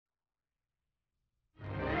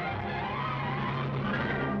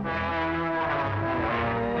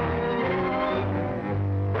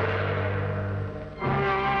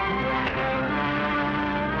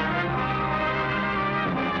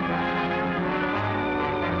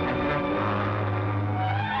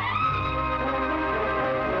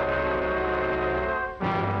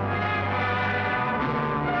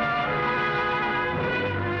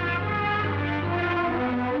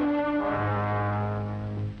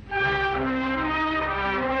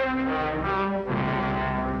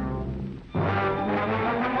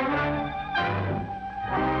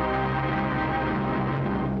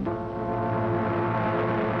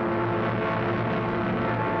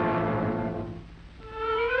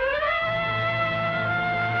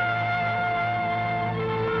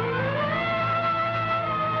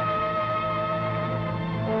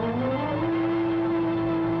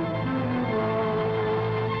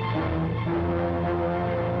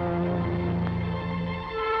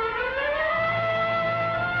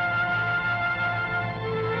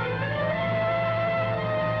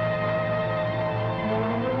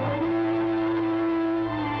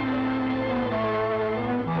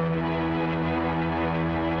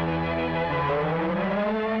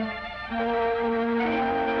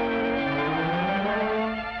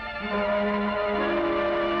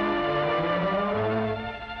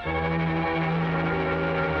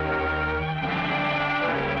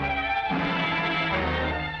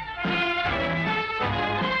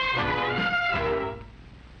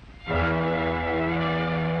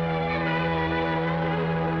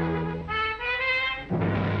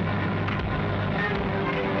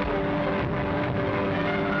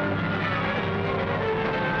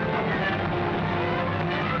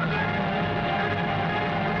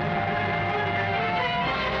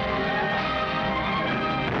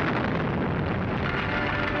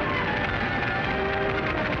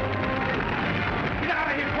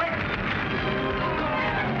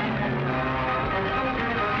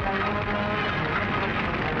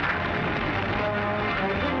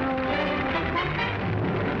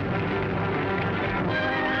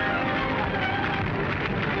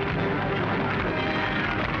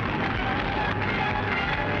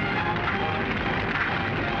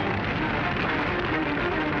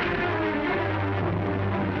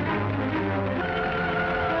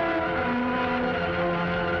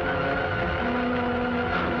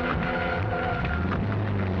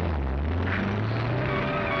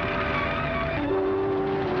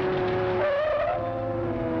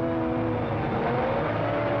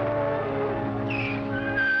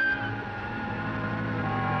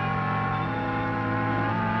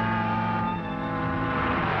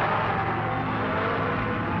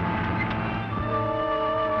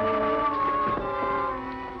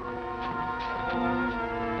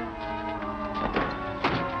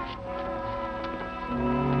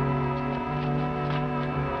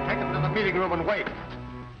waiting room and wait.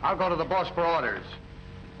 I'll go to the boss for orders.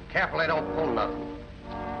 Careful they don't pull nothing.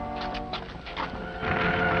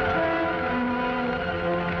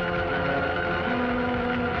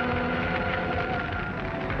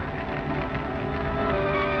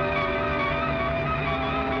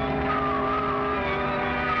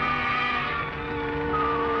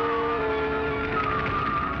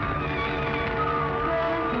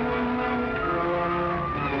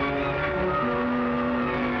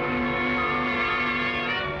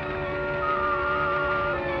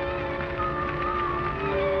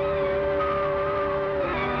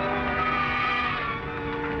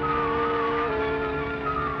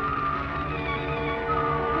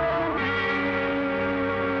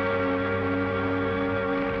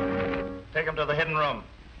 Take him to the hidden room.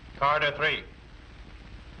 Corridor 3.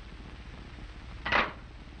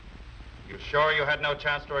 You sure you had no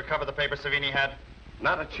chance to recover the paper Savini had?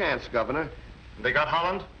 Not a chance, Governor. They got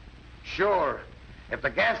Holland? Sure. If the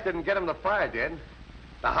gas didn't get him, the fire did.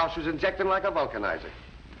 The house was injecting like a vulcanizer.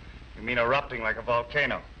 You mean erupting like a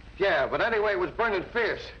volcano? Yeah, but anyway, it was burning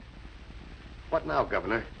fierce. What now,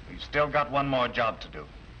 Governor? You've still got one more job to do.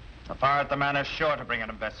 The fire at the manor's sure to bring an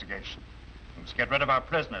investigation. Let's get rid of our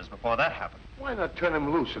prisoners before that happens. Why not turn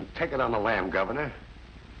him loose and take it on the lam, Governor?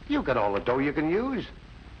 You got all the dough you can use.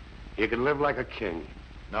 You can live like a king.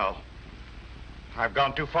 No. I've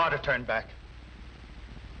gone too far to turn back.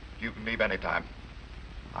 You can leave any time.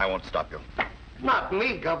 I won't stop you. Not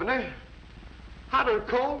me, Governor. Hot or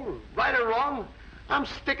cold, right or wrong, I'm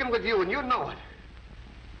sticking with you, and you know it.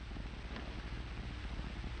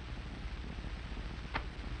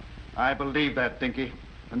 I believe that, Dinky,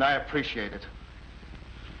 and I appreciate it.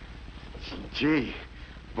 Gee,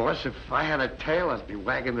 boss, if I had a tail, I'd be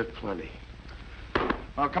wagging it plenty.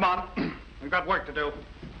 Well, come on. We've got work to do.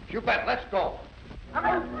 You bet. Let's go.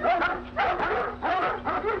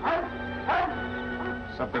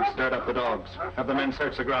 Something stirred up the dogs. Have the men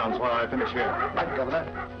search the grounds while I finish here. Right, Governor.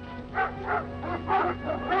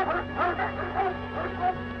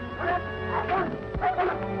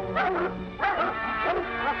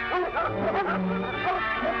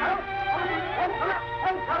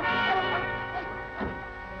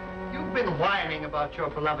 You've been whining about your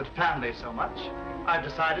beloved family so much, I've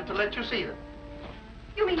decided to let you see them.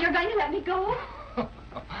 You mean you're going to let me go?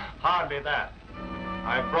 Hardly that.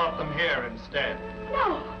 I brought them here instead.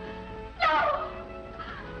 No. No.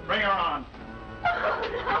 Bring her on. No.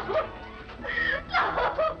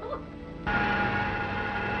 No.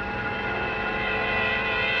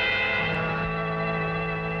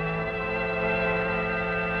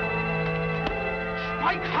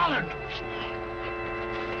 Mike Holland!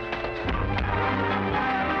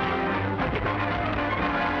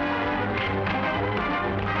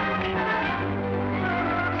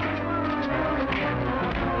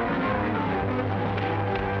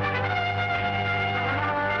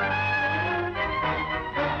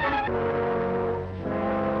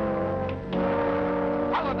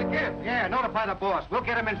 Holland again? Yeah, notify the boss. We'll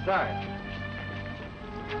get him inside.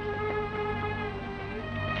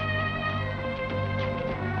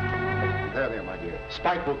 There, my dear.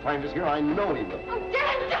 Spike will find us here. I know he will. Oh,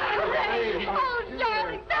 Dad, darling! Oh,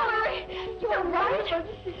 darling, darling! You all right?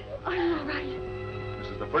 Are you all right? This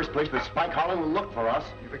is the first place that Spike Holland will look for us.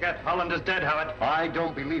 You forget Holland is dead, Howard. I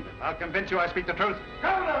don't believe it. I'll convince you I speak the truth.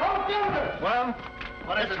 Governor! Oh, Governor! Well,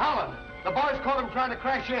 what is It's it? Holland. The boys caught him trying to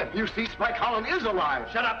crash in. You see, Spike Holland is alive.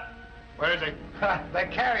 Shut up. Where is he? They're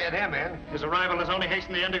carrying him in. His arrival has only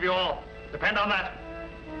hastened the end of you all. Depend on that.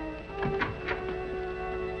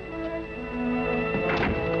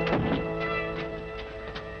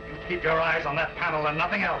 You keep your eyes on that panel and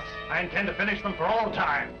nothing else. I intend to finish them for all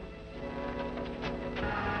time.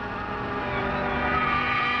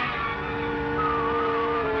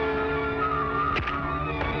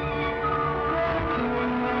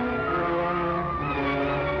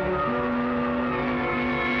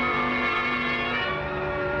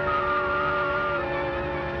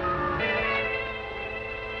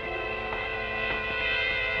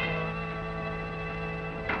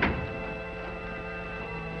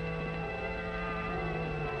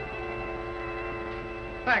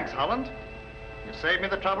 Thanks, Holland. You saved me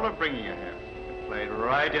the trouble of bringing you here. You played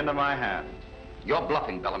right into my hand. You're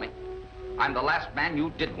bluffing, Bellamy. I'm the last man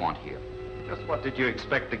you did want here. Just what did you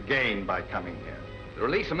expect to gain by coming here? The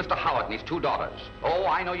release of Mr. Howard and his 2 daughters. Oh,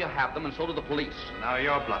 I know you have them, and so do the police. Now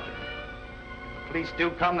you're bluffing. If the police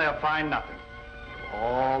do come, they'll find nothing. You'll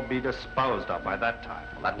all be disposed of by that time.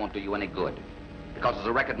 Well, that won't do you any good. Because there's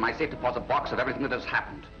a record in my safe deposit box of everything that has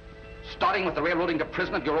happened. Starting with the railroading to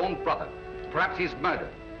prison of your own brother. Perhaps his murder.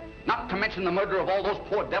 Not to mention the murder of all those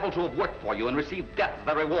poor devils who have worked for you and received death as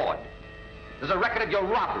their reward. There's a record of your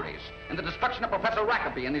robberies and the destruction of Professor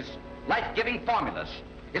Rackaby and his life-giving formulas.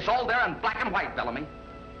 It's all there in black and white, Bellamy.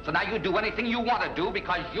 So now you do anything you want to do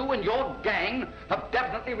because you and your gang have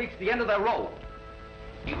definitely reached the end of their road.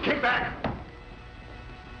 You keep back.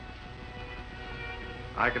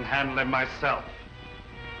 I can handle him myself.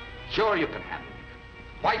 Sure you can handle him.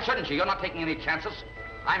 Why shouldn't you? You're not taking any chances.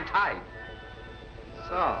 I'm tied.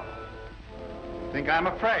 So, think I'm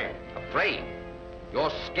afraid? Afraid?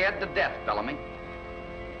 You're scared to death, Bellamy.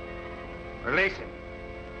 Release him.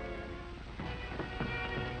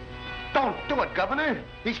 Don't do it, Governor.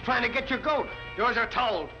 He's trying to get your goat. Yours are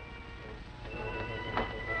told.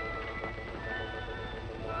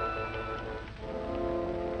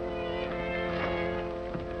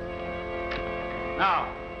 Now,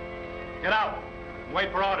 get out and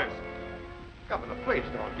wait for orders. Governor, please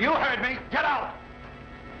don't. You heard me. Get out!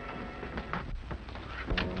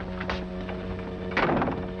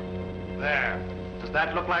 There. Does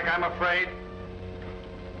that look like I'm afraid?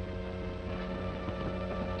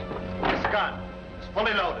 This gun is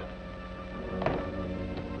fully loaded.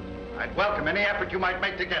 I'd welcome any effort you might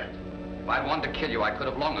make to get it. If I'd wanted to kill you, I could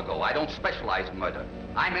have long ago. I don't specialize in murder.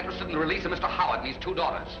 I'm interested in the release of Mr. Howard and his 2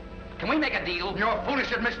 daughters. Can we make a deal? Your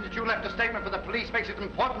foolish admission that you left a statement for the police makes it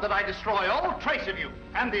important that I destroy all trace of you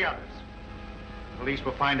and the others. Police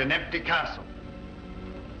will find an empty castle.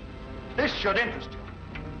 This should interest you.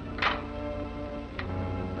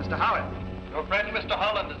 Mr. Howard. Your friend, Mr.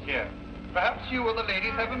 Holland, is here. Perhaps you or the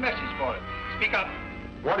ladies have a message for him. Speak up.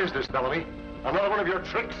 What is this, Bellamy? Another one of your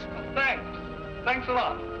tricks? Thanks. Thanks a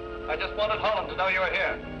lot. I just wanted Holland to know you were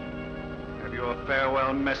here. Have you a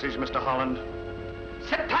farewell message, Mr. Holland?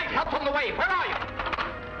 Sit tight. Help's on the way. Where are you?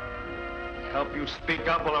 Help you speak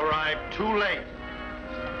up will arrive too late.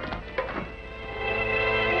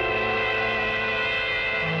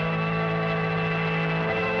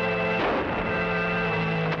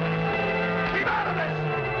 Keep out of this!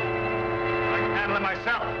 I can handle it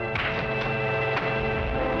myself.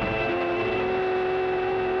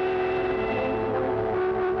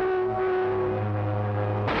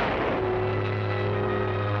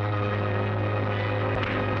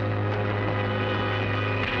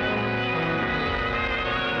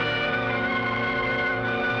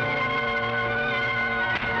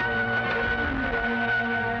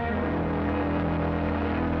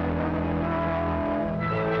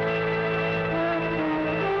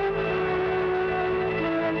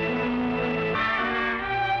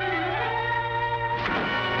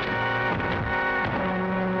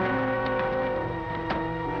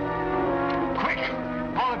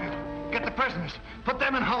 Put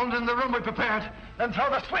them and Holland in the room we prepared. Then throw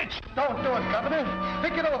the switch. Don't do it, Governor.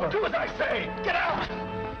 Think it over. Do as I say. Get out!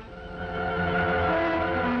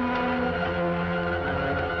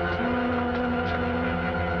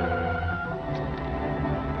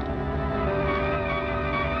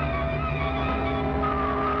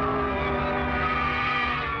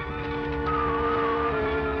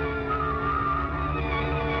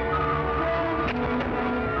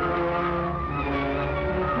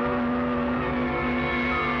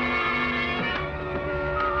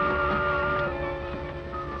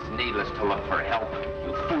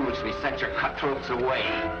 Cutthroats away.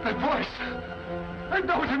 That voice! I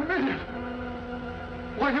know it immediately.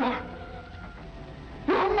 Why,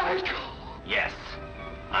 you're Michael! Yes,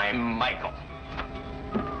 I'm Michael.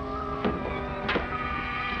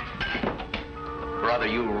 The brother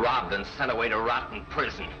you robbed and sent away to rot in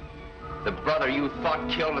prison. The brother you thought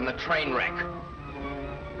killed in the train wreck.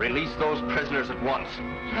 Release those prisoners at once.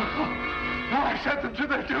 No, I sent them to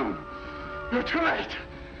their doom. You're too late.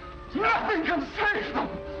 Nothing can save them.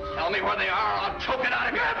 Tell me where they are, I'll choke it out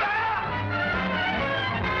of you.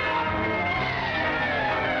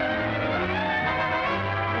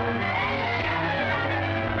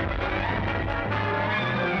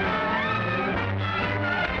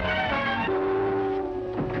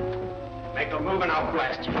 Make a move and I'll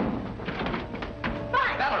blast you.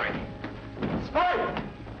 Spike! Valerie! Spike!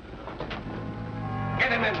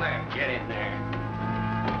 Get him in there. Get in there.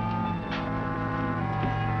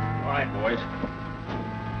 All right, boys.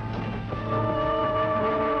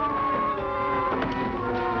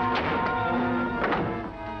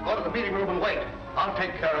 Go to the meeting room and wait. I'll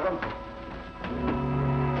take care of them.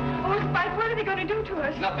 Oh, Spike, what are they going to do to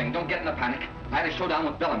us? Nothing. Don't get in a panic. I had a showdown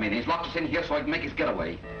with Bellamy, and he's locked us in here so he can make his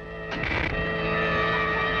getaway.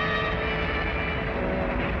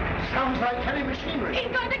 Sounds like heavy machinery.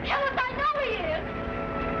 He's going to kill us. I know he is.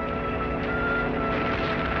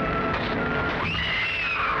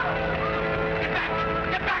 Get back!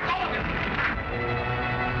 Get back, all of you!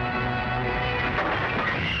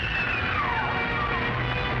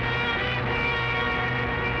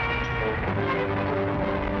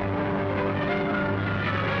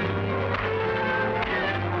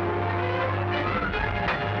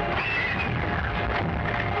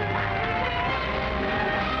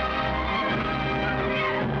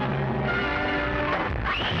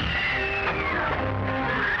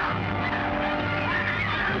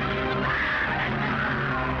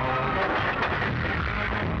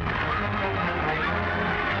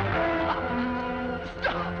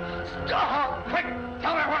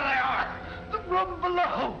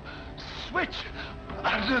 switch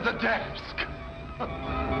under the desk.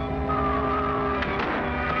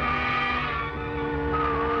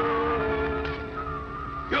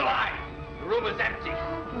 You lie. The room is empty.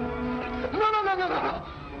 No.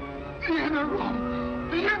 The inner room.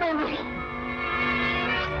 The inner room.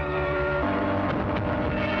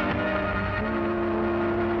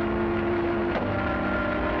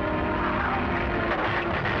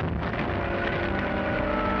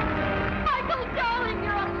 Michael, darling,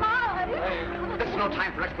 you're alive. There's no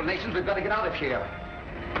time for explanations. We've got to get out of here.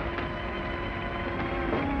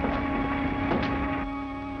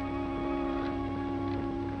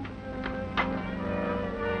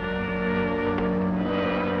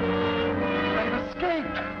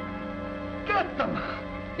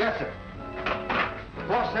 Yes, sir. The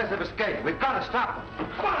boss says they've escaped. We've got to stop them.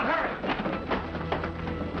 Come on, hurry!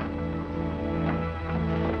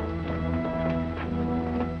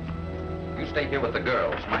 You stay here with the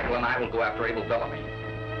girls. Michael and I will go after Abel Bellamy.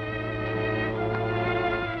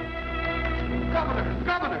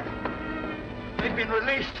 Governor! They've been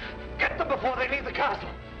released. Get them before they leave the castle.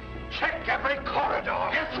 Check every corridor.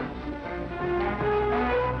 Yes, sir.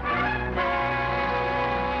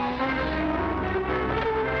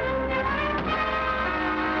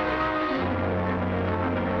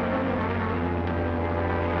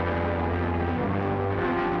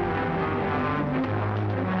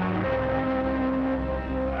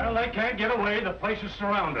 They can't get away. The place is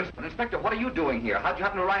surrounded. But, Inspector, what are you doing here? How'd you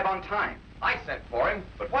happen to arrive on time? I sent for him,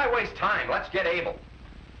 but why waste time? Let's get Abel.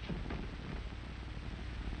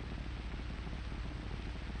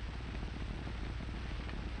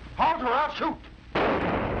 Halt or I'll shoot.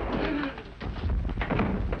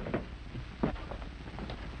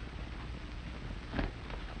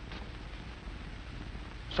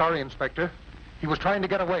 Sorry, Inspector. He was trying to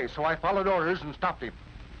get away, so I followed orders and stopped him.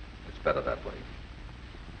 It's better that way.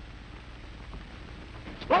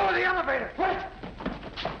 Lower the elevator, quick!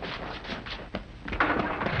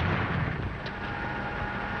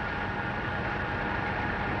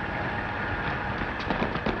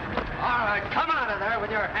 All right, come out of there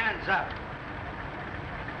with your hands up.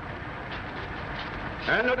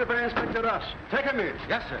 And notify Inspector Ross. Take him in.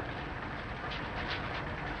 Yes, sir.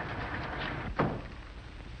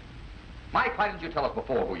 Mike, why didn't you tell us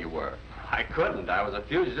before who you were? I couldn't. I was a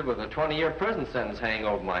fugitive with a 20-year prison sentence hanging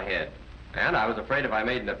over my head. And I was afraid if I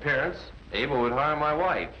made an appearance, Abel would harm my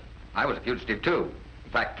wife. I was a fugitive, too.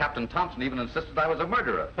 In fact, Captain Thompson even insisted I was a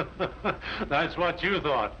murderer. That's what you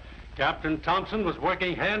thought. Captain Thompson was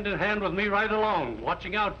working hand in hand with me right along,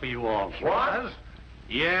 watching out for you all. What?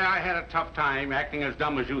 Yeah, I had a tough time acting as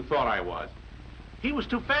dumb as you thought I was. He was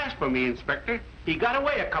too fast for me, Inspector. He got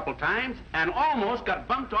away a couple times and almost got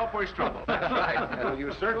bumped off for his trouble. That's right. Well,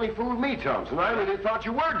 you certainly fooled me, Thompson. I really thought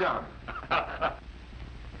you were dumb.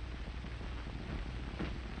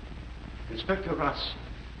 Inspector Ross,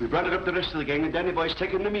 we've rounded up the rest of the gang and Danny Boy's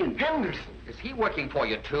taking them in. Henderson. Is he working for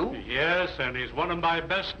you, too? Yes, and he's one of my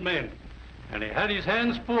best men. And he had his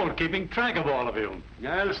hands full keeping track of all of you.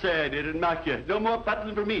 I'll say I didn't knock you. No more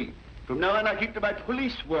battling for me. From now on, I'll keep to my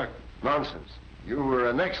police work. Nonsense. You were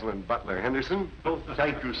an excellent butler, Henderson. Oh,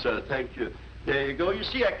 thank you, sir. Thank you. There you go. You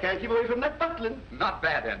see, I can't keep away from that butling. Not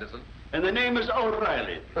bad, Henderson. And the name is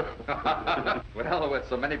O'Reilly. Well, with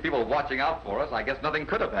so many people watching out for us, I guess nothing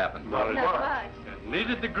could have happened. Not much.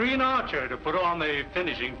 Needed the Green Archer to put on the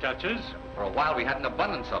finishing touches. For a while, we had an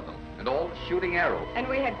abundance of them, and all shooting arrows. And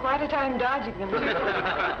we had quite a time dodging them.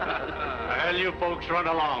 Well, you folks run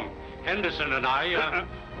along. Henderson and I,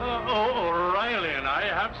 O'Reilly and I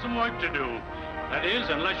have some work to do. That is,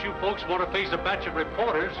 unless you folks want to face a batch of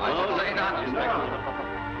reporters. I should say not, Inspector.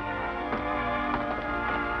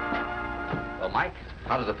 Well, Mike,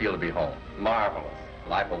 how does it feel to be home? Marvelous.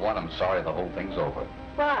 Well, I, for one, am sorry the whole thing's over.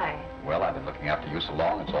 Why? Well, I've been looking after you so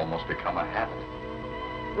long, it's almost become a habit.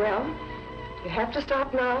 Well, you have to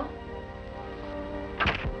stop now.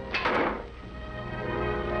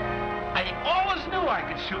 I always knew I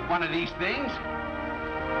could shoot one of these things.